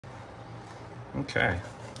Okay,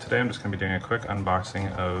 today I'm just going to be doing a quick unboxing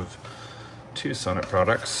of two Sonnet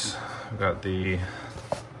products. I've got the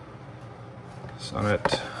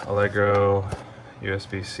Sonnet Allegro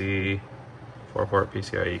USB-C 4-port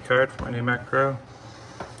PCIe card for my new Mac Pro,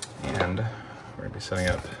 and we're going to be setting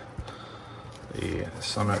up the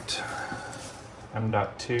Sonnet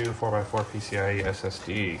M.2 4x4 PCIe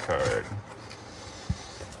SSD card.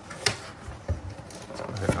 Let's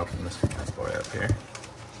go ahead and open this boy up here.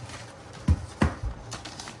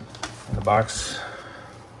 In the box,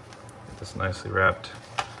 this nicely wrapped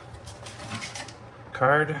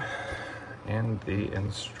card and the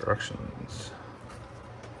instructions.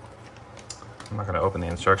 I'm not going to open the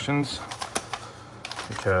instructions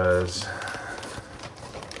because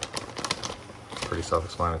it's pretty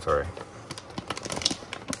self-explanatory.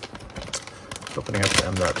 Opening up the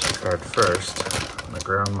M.2 card first, I'm going to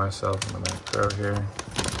ground myself in the Mac Pro here.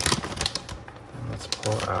 And let's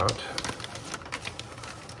pull out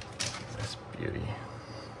this beauty.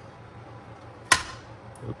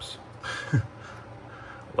 Oops.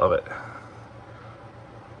 Love it.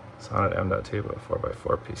 Sonnet M.2 with a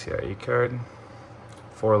 4x4 PCIe card.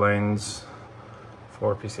 4 lanes,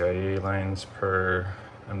 4 PCIe lanes per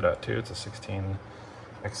M.2. It's a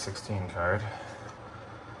 16x16 card.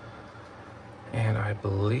 And I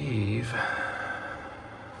believe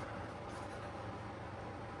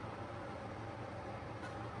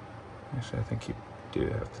actually, I think you do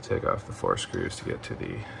have to take off the 4 screws to get to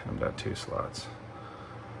the M.2 slots.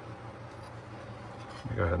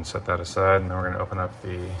 Let me go ahead and set that aside, and then we're going to open up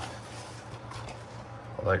the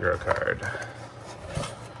Allegro card.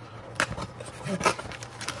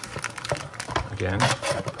 Again,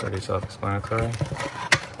 pretty self-explanatory.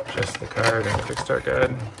 Just the card and the quick start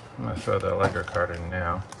guide. I'm going to throw the Allegro card in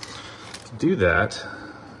now. To do that,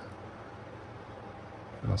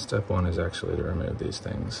 well, step 1 is actually to remove these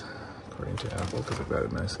things, according to Apple, because I've got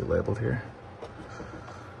it nicely labeled here.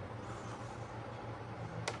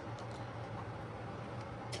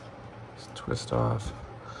 Just twist off.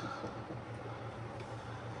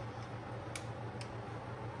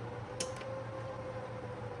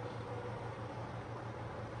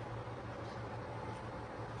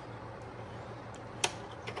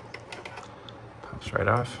 Pops right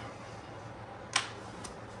off.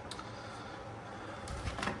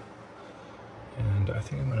 And I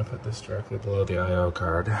think I'm going to put this directly below the I/O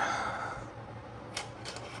card.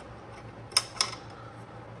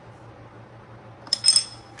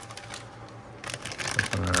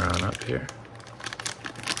 Something around up here.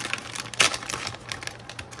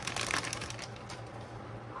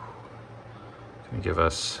 Going to give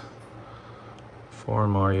us 4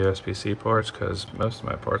 more USB-C ports, because most of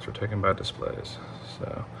my ports were taken by displays.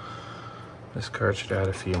 So this card should add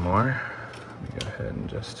a few more. Let me go ahead and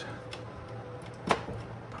just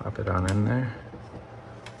pop it on in there.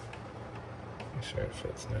 Make sure it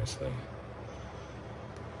fits nicely.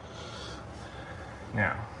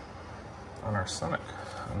 Now, on our Sonnet,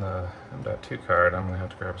 on the M.2 card, I'm going to have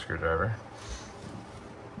to grab a screwdriver.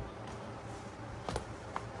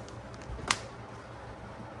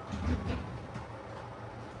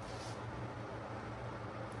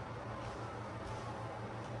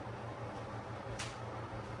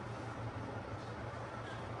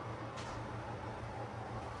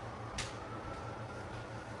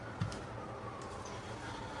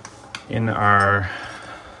 In our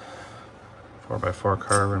 4x4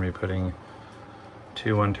 card, we're going to be putting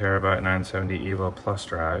 2 1TB 970 Evo Plus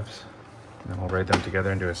drives, and then we'll raid them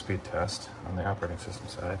together and do a speed test on the operating system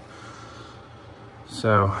side.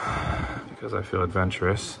 So, because I feel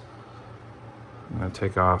adventurous, I'm going to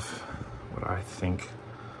take off what I think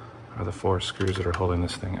are the 4 screws that are holding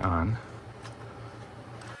this thing on.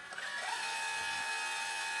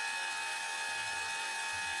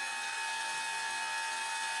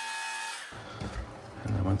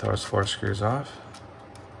 And then with those 4 screws off,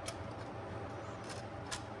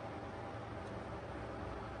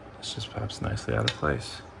 this just pops nicely out of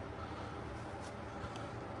place.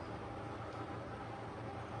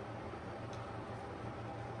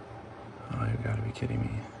 Oh, you gotta be kidding me.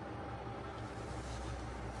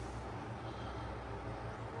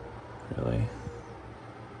 Really?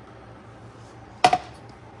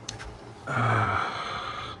 I'm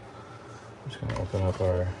just gonna open up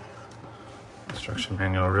our instruction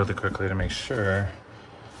manual really quickly to make sure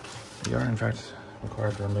you are in fact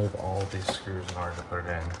required to remove all of these screws in order to put it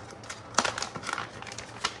in.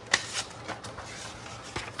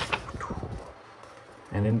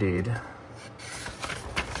 And indeed,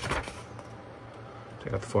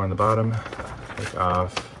 take out the 4 on the bottom, take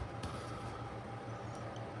off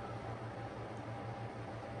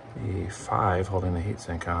the 5 holding the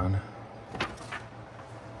heatsink on,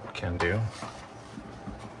 can do.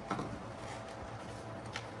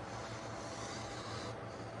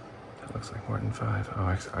 That looks like more than 5.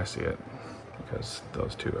 Oh, I see it, because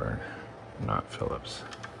those two are not Phillips.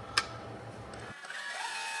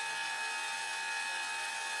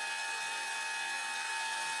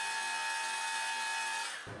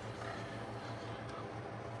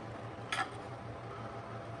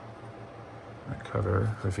 That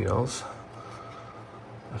cover reveals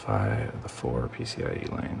the 4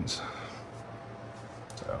 PCIe lanes.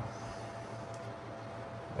 So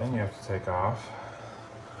then you have to take off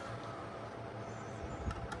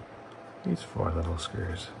these 4 little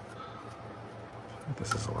screws. I think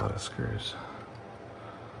this is a lot of screws,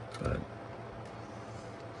 but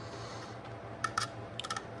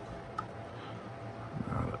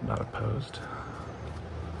not opposed.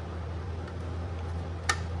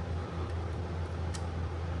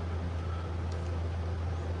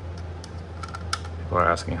 People are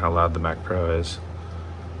asking how loud the Mac Pro is.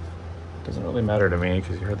 Doesn't really matter to me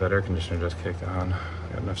because you heard that air conditioner just kicked on.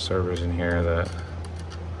 Got enough servers in here that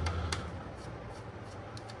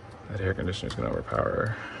air conditioner is going to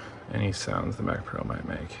overpower any sounds the Mac Pro might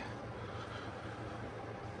make.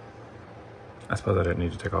 I suppose I didn't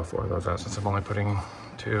need to take all 4 of those out since I'm only putting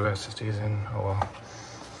 2 SSDs in. Oh well.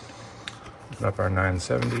 Open up our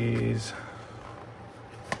 970s.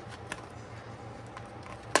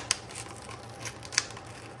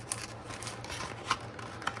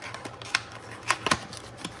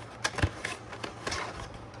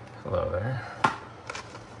 Hello there.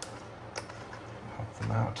 Help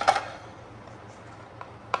them out.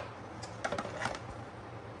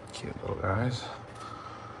 Cute little guys.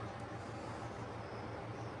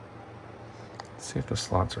 Let's see if the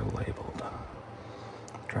slots are labeled.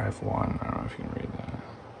 Drive 1, I don't know if you can read that.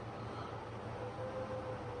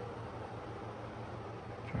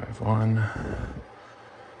 Drive 1.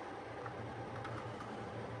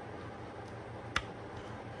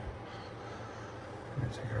 I'm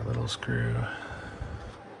gonna take our little screw.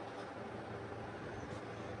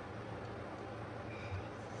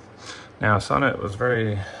 Now, Sonnet was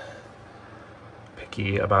very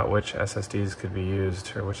picky about which SSDs could be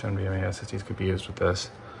used, or which NVMe SSDs could be used with this.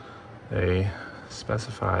 They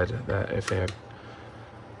specified that if they had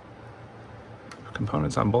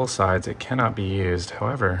components on both sides, it cannot be used.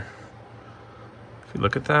 However, if you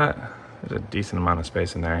look at that, there's a decent amount of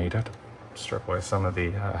space in there. You'd have to strip away some of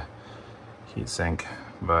the heatsink,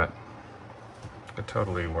 but it could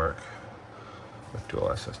totally work with dual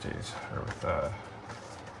SSDs, or with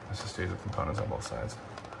SSDs with components on both sides.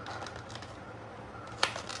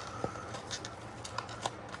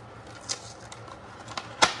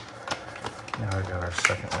 Now we've got our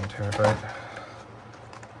second 1 terabyte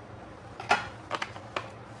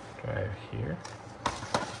drive here.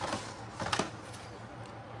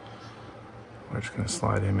 We're just going to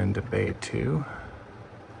slide him into bay 2.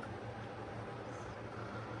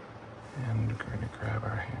 And we're going to grab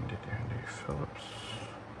our handy dandy Phillips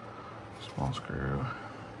small screw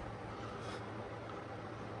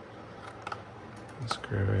and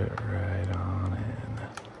screw it right on in.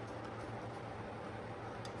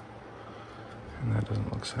 And that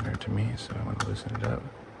doesn't look centered to me, so I'm going to loosen it up.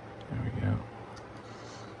 There we go.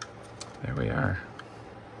 There we are.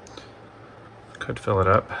 Could fill it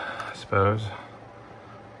up, I suppose.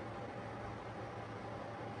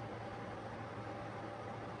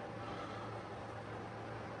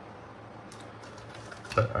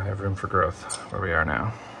 But I have room for growth where we are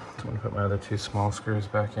now. So I'm going to put my other 2 small screws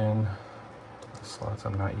back in, the slots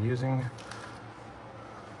I'm not using.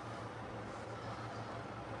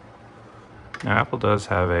 Now, Apple does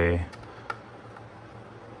have a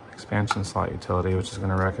expansion slot utility, which is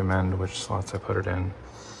going to recommend which slots I put it in.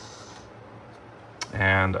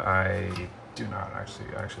 And I do not I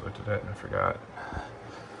actually looked at it and I forgot.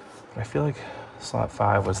 But I feel like slot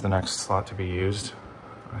 5 was the next slot to be used.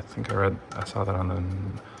 I saw that on the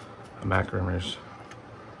Mac Rumors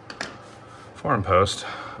forum post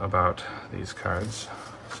about these cards.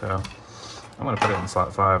 So I'm going to put it in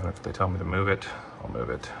slot 5, and if they tell me to move it, I'll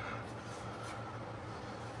move it.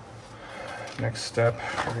 Next step,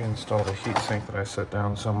 reinstall the heatsink that I set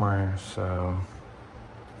down somewhere. So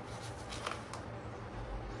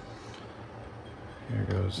here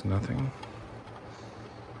goes nothing.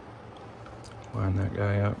 Line that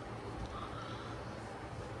guy up.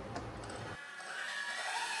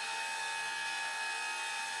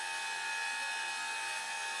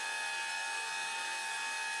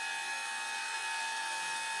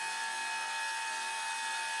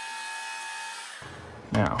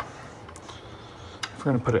 Now, if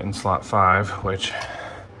we're going to put it in slot 5, which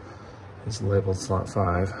is labeled slot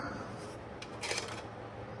 5,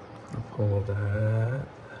 pull that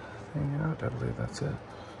thing out. I believe that's it.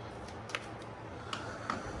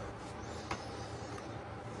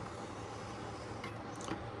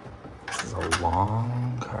 This is a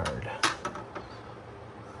long card.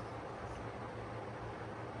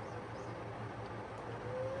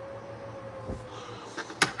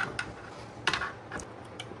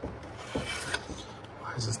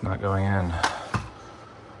 Why is this not going in?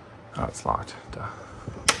 Oh, it's locked. Duh.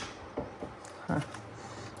 Huh.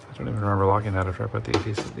 I don't even remember locking that after I put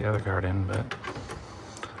the other card in, but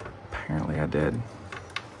apparently I did.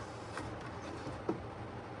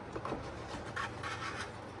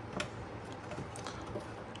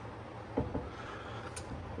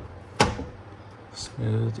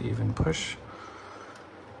 Smooth, even push.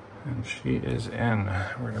 And she is in.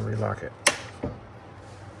 We're gonna relock it. I'm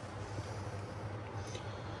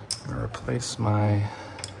gonna replace my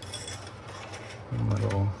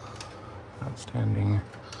little outstanding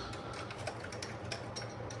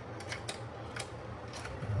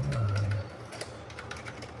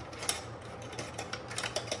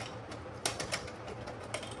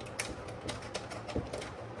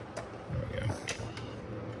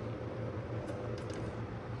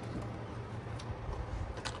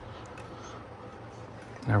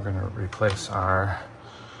now we're going to replace our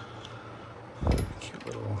cute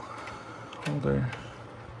little holder.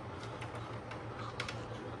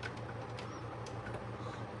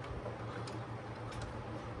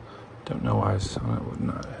 Don't know why Sonnet would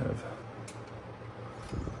not have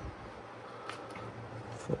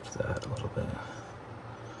flipped that a little bit.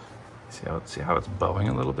 See how it's bowing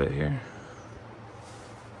a little bit here?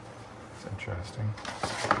 It's interesting.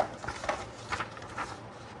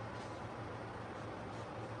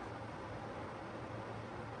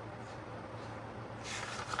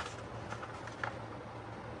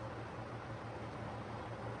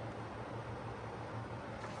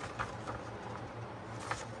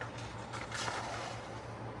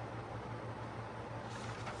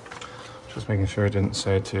 Just making sure it didn't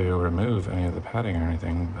say to remove any of the padding or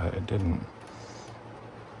anything, but it didn't.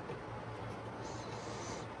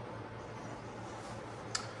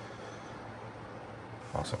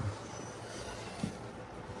 Awesome.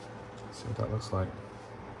 Let's see what that looks like.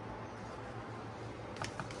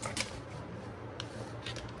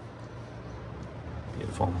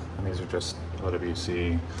 Beautiful. And these are just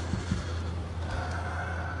OWC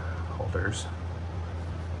holders.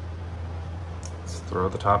 Throw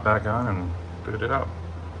the top back on and boot it up.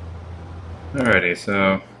 Alrighty,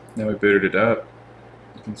 so now we booted it up.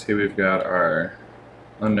 You can see we've got our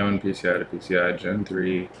unknown PCI to PCI Gen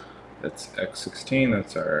 3. That's X16,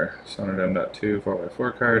 that's our Sonnet M.2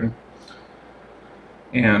 4x4 card.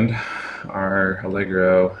 And our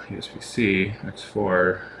Allegro USB-C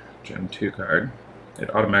X4 Gen 2 card.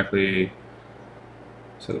 It automatically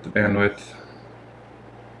set up the bandwidth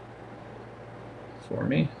for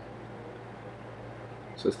me.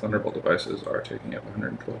 Says Thunderbolt devices are taking up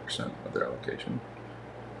 112% of their allocation.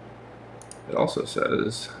 It also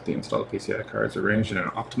says the installed PCI cards are arranged in an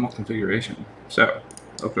optimal configuration. So,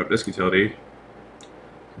 open up disk utility. You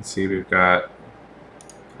can see we've got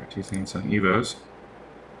our TC Sonnet Evos.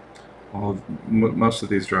 Most of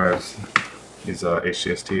these drives, these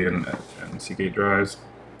HCST and Seagate drives,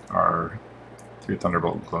 are through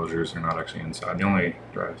Thunderbolt enclosures. They're not actually inside. The only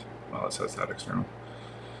drives, well, it says that external.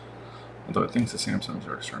 Although it thinks the Samsungs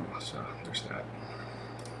are external, so there's that.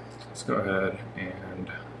 Let's go ahead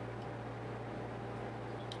and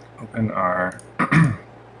open our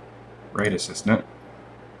RAID assistant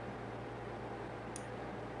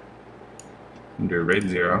and do RAID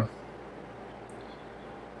 0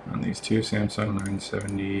 on these two Samsung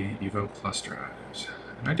 970 Evo Plus drives.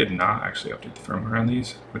 And I did not actually update the firmware on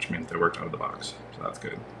these, which means they worked out of the box, so that's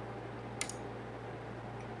good.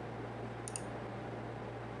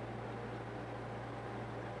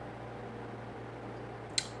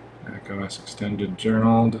 macOS Extended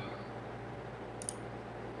journaled.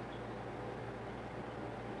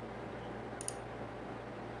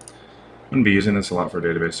 I'm going to be using this a lot for a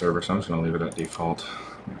database server, so I'm just going to leave it at default.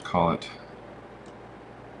 I'm going to call it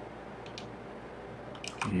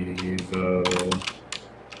Evo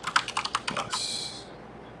Plus.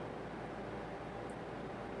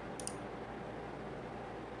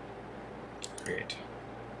 Great.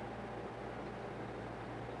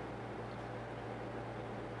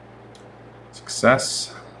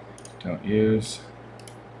 Success. Don't use.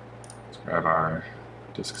 Let's grab our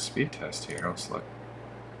disk speed test here. I'll select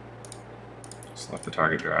the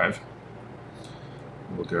target drive.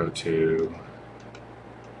 We'll go to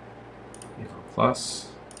Evo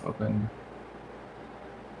Plus, open,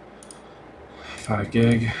 5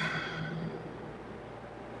 gig.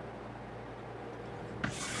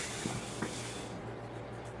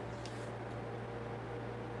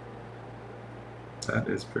 That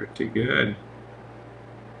is pretty good.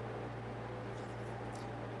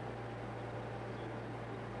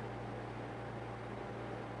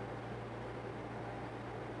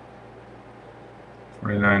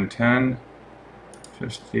 $49.10,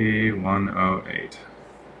 $51.08.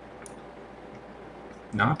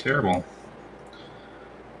 Not terrible.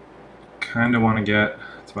 Kind of want to get,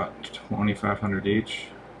 it's about 2,500 each.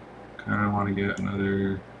 Kind of want to get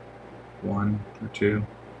another 1 or 2.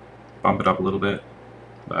 Bump it up a little bit,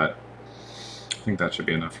 but I think that should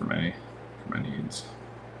be enough for my needs.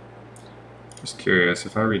 Just curious,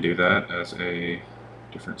 if I redo that as a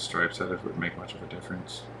different stripe set, if it would make much of a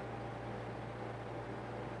difference.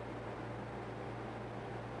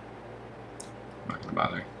 I'm not gonna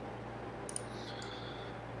bother.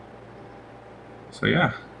 So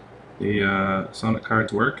yeah, the Sonnet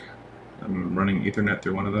cards work. I'm running Ethernet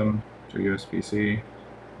through one of them, through USB-C,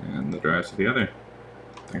 and the drives to the other.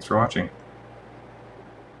 Thanks for watching.